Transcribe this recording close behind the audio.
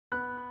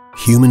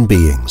Human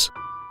beings.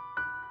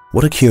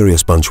 What a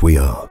curious bunch we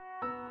are.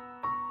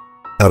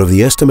 Out of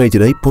the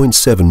estimated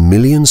 8.7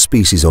 million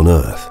species on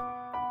Earth,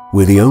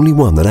 we're the only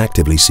one that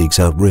actively seeks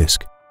out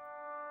risk,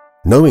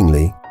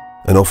 knowingly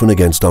and often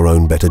against our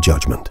own better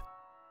judgment.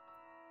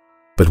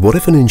 But what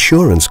if an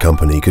insurance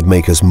company could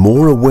make us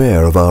more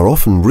aware of our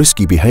often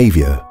risky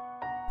behavior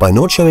by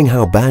not showing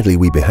how badly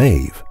we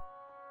behave,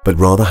 but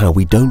rather how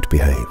we don't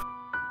behave?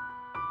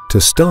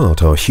 To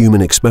start our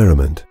human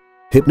experiment,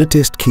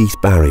 hypnotist Keith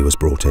Barry was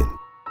brought in.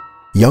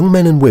 Young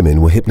men and women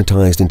were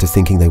hypnotized into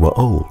thinking they were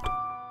old,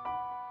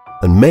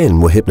 and men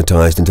were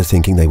hypnotized into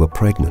thinking they were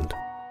pregnant.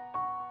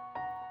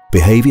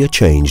 Behavior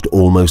changed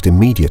almost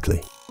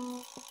immediately.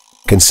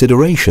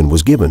 Consideration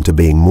was given to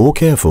being more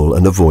careful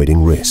and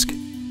avoiding risk.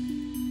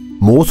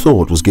 More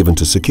thought was given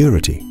to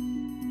security.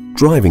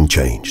 Driving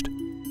changed,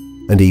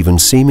 and even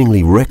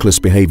seemingly reckless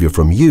behavior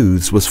from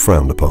youths was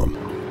frowned upon.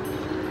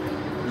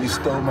 You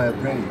stole my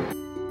brain.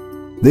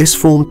 This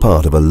formed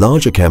part of a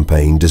larger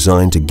campaign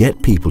designed to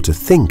get people to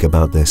think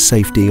about their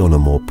safety on a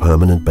more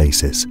permanent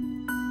basis.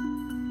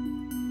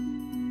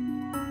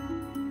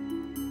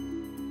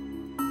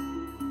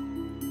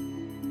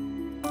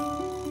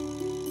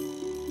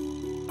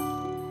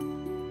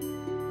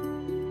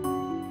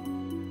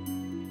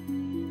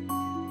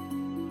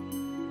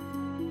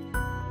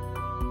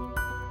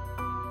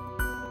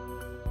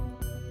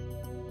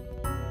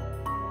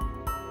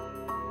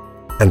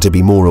 And to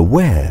be more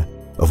aware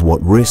of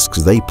what risks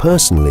they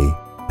personally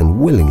and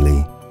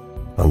willingly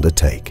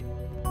undertake.